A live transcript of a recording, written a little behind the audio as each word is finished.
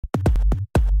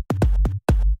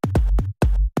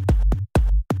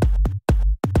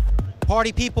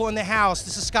Party people in the house.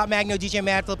 This is Scott Magno, DJ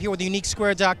Madflip here with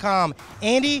UniqueSquared.com.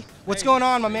 Andy, what's going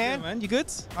on, my man? You good?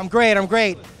 I'm great, I'm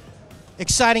great.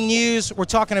 Exciting news. We're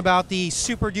talking about the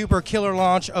super duper killer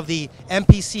launch of the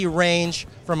MPC range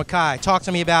from Akai. Talk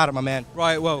to me about it, my man.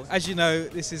 Right, well, as you know,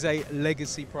 this is a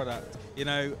legacy product. You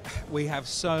know, we have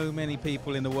so many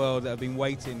people in the world that have been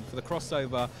waiting for the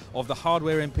crossover of the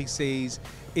hardware MPCs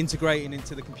integrating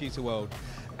into the computer world.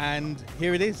 And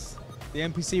here it is, the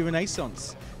MPC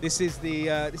Renaissance. This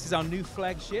is our new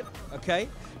flagship, okay?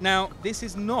 Now, this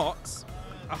is not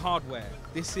a hardware.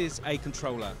 This is a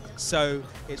controller. So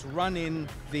it's running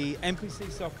the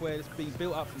MPC software that's been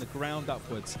built up from the ground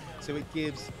upwards. So it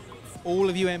gives all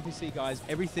of you MPC guys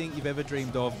everything you've ever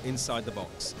dreamed of inside the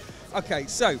box. Okay,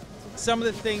 so some of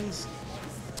the things,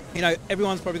 you know,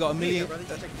 everyone's probably got a million.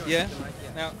 Yeah?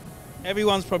 Now,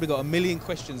 everyone's probably got a million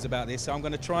questions about this, so I'm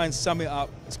going to try and sum it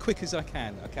up as quick as I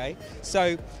can, okay?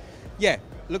 So, yeah,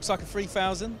 looks like a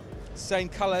 3000. Same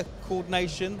color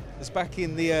coordination as back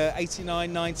in the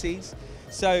 89, 90s.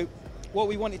 So what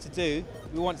we wanted to do,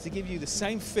 we wanted to give you the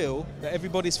same feel that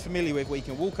everybody's familiar with, where you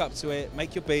can walk up to it,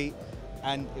 make your beat,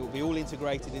 and it will be all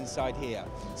integrated inside here.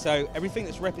 So everything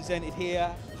that's represented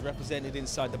here is represented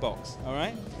inside the box, all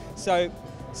right? So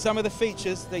some of the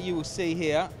features that you will see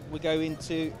here, we go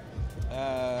into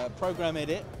Program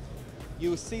Edit.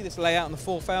 You will see this layout on the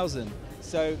 4000.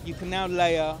 So you can now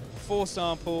layer 4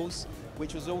 samples,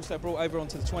 which was also brought over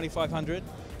onto the 2500,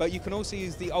 but you can also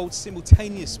use the old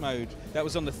simultaneous mode that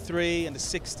was on the 3 and the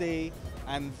 60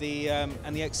 and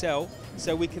the XL.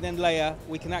 So we can then layer,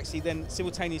 we can actually then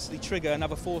simultaneously trigger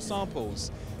another 4 samples.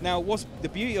 Now, what's the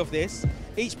beauty of this?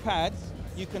 Each pad,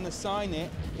 you can assign it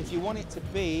if you want it to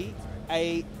be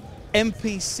a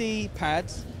MPC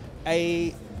pad,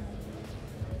 a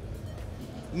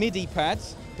MIDI pad,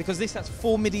 because this has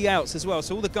 4 MIDI outs as well,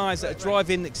 so all the guys that are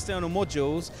driving external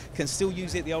modules can still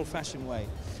use it the old-fashioned way.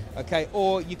 Okay,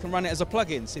 or you can run it as a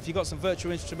plug-in. So if you've got some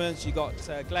virtual instruments, you've got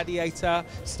Gladiator,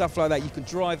 stuff like that, you can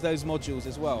drive those modules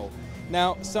as well.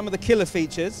 Now, some of the killer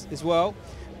features as well.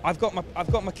 I've got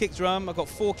my kick drum. I've got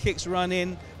 4 kicks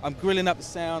running. I'm grilling up the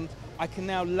sound. I can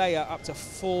now layer up to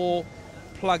 4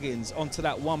 plugins onto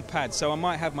that one pad. So I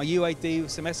might have my UAD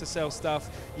with some SSL stuff.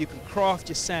 You can craft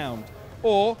your sound.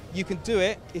 Or you can do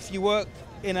it if you work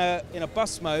in a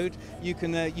bus mode. You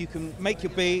can make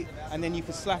your beat, and then you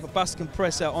can slap a bus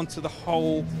compressor onto the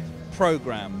whole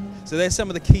program. So there's some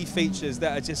of the key features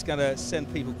that are just going to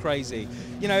send people crazy.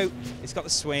 You know, it's got the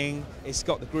swing, it's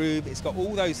got the groove, it's got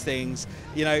all those things.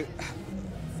 You know,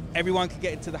 everyone can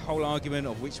get into the whole argument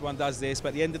of which one does this, but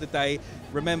at the end of the day,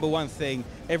 remember one thing: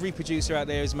 every producer out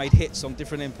there has made hits on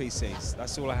different MPCs.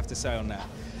 That's all I have to say on that.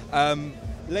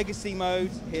 Legacy mode,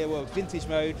 here, well, vintage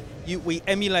mode, we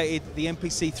emulated the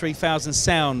MPC 3000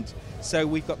 sound, so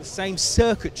we've got the same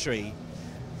circuitry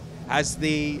as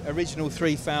the original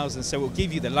 3000, so it will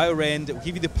give you the lower end, it will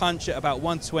give you the punch at about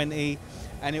 120,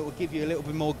 and it will give you a little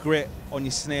bit more grit on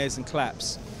your snares and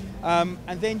claps. And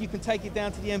then you can take it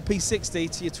down to the MP60,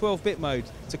 to your 12-bit mode,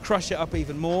 to crush it up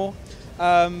even more.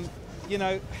 You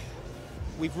know,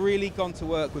 we've really gone to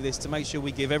work with this to make sure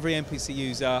we give every MPC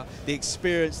user the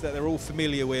experience that they're all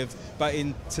familiar with, but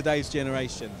in today's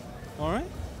generation. All right?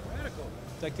 Radical.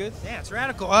 Is that good? Yeah, it's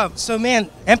radical. So, man,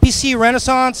 MPC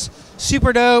Renaissance,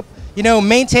 super dope. You know,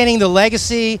 maintaining the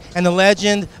legacy and the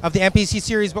legend of the MPC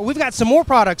series, but we've got some more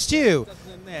products too.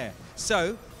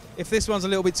 So, if this one's a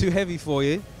little bit too heavy for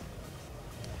you,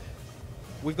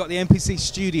 we've got the MPC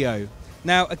Studio.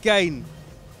 Now, again,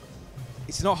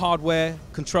 it's not hardware,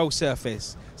 control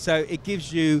surface. So it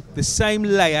gives you the same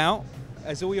layout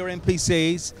as all your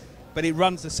MPCs, but it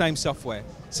runs the same software.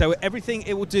 So everything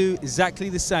it will do exactly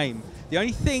the same. The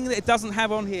only thing that it doesn't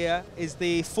have on here is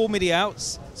the 4 MIDI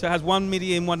outs. So it has 1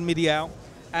 MIDI in, 1 MIDI out,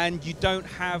 and you don't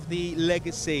have the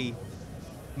legacy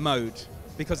mode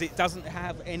because it doesn't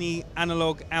have any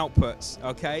analog outputs,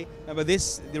 okay? But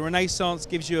the Renaissance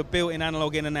gives you a built-in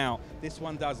analog in and out. This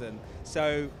one doesn't.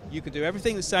 So you can do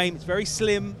everything the same. It's very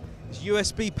slim. It's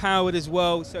USB powered as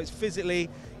well, so it's physically,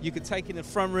 you could take it in the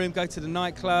front room, go to the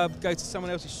nightclub, go to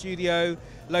someone else's studio,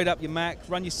 load up your Mac,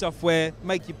 run your software,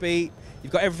 make your beat.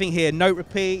 You've got everything here, note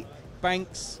repeat,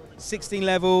 banks, 16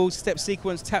 levels, step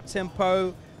sequence, tap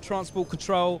tempo, transport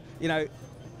control. You know,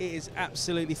 it is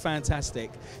absolutely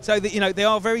fantastic. So, you know, they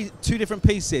are two different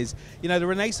pieces. You know, the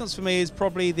Renaissance for me is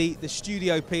probably the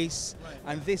studio piece,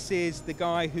 and this is the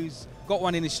guy who's got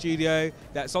one in the studio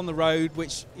that's on the road,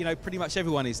 which, you know, pretty much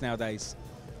everyone is nowadays.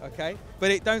 Okay,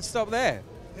 but it don't stop there.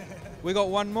 We got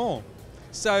one more.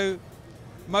 So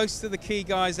most of the key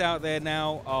guys out there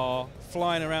now are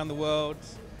flying around the world.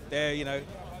 They're, you know,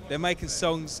 they're making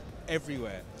songs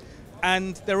everywhere.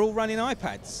 and they're all running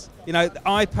iPads. You know, the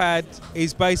iPad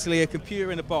is basically a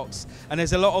computer in a box, and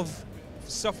there's a lot of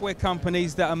software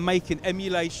companies that are making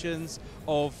emulations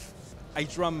of a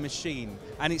drum machine,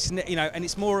 and it's, you know, and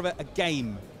it's more of a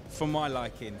game for my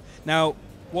liking. Now,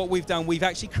 what we've done, we've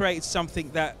actually created something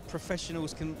that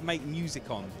professionals can make music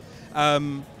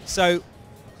on. So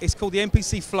it's called the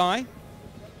MPC Fly.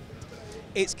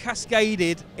 It's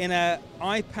cascaded in an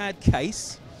iPad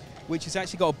case, which has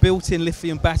actually got a built-in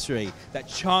lithium battery that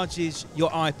charges your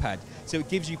iPad. So it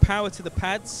gives you power to the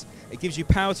pads, it gives you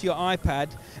power to your iPad,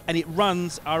 and it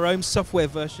runs our own software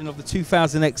version of the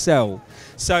 2000 XL.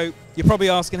 So you're probably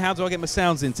asking, how do I get my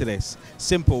sounds into this?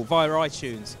 Simple, via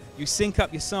iTunes. You sync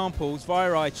up your samples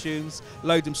via iTunes,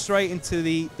 load them straight into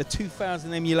the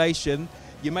 2000 emulation,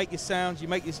 you make your sound, you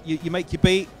make your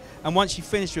beat, and once you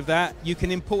finish with that, you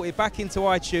can import it back into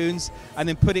iTunes and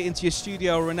then put it into your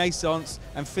Studio or Renaissance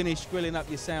and finish grilling up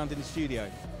your sound in the studio.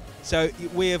 So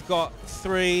we have got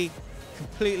 3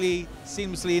 completely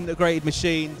seamlessly integrated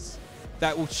machines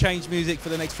that will change music for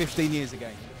the next 15 years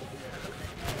again.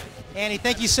 Andy,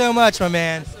 thank you so much, my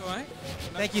man. That's all right.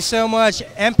 Thank you so much.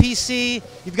 MPC,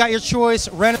 you've got your choice.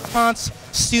 Renaissance,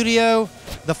 Studio,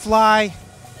 the Fly,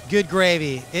 good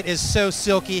gravy. It is so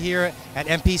silky here at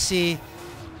MPC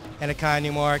and Akai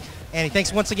Newmark. Andy,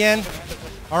 thanks once again.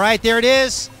 All right, there it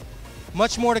is.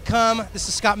 Much more to come. This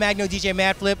is Scott Magno, DJ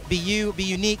Madflip. Be you, be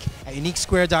unique at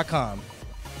UniqueSquared.com.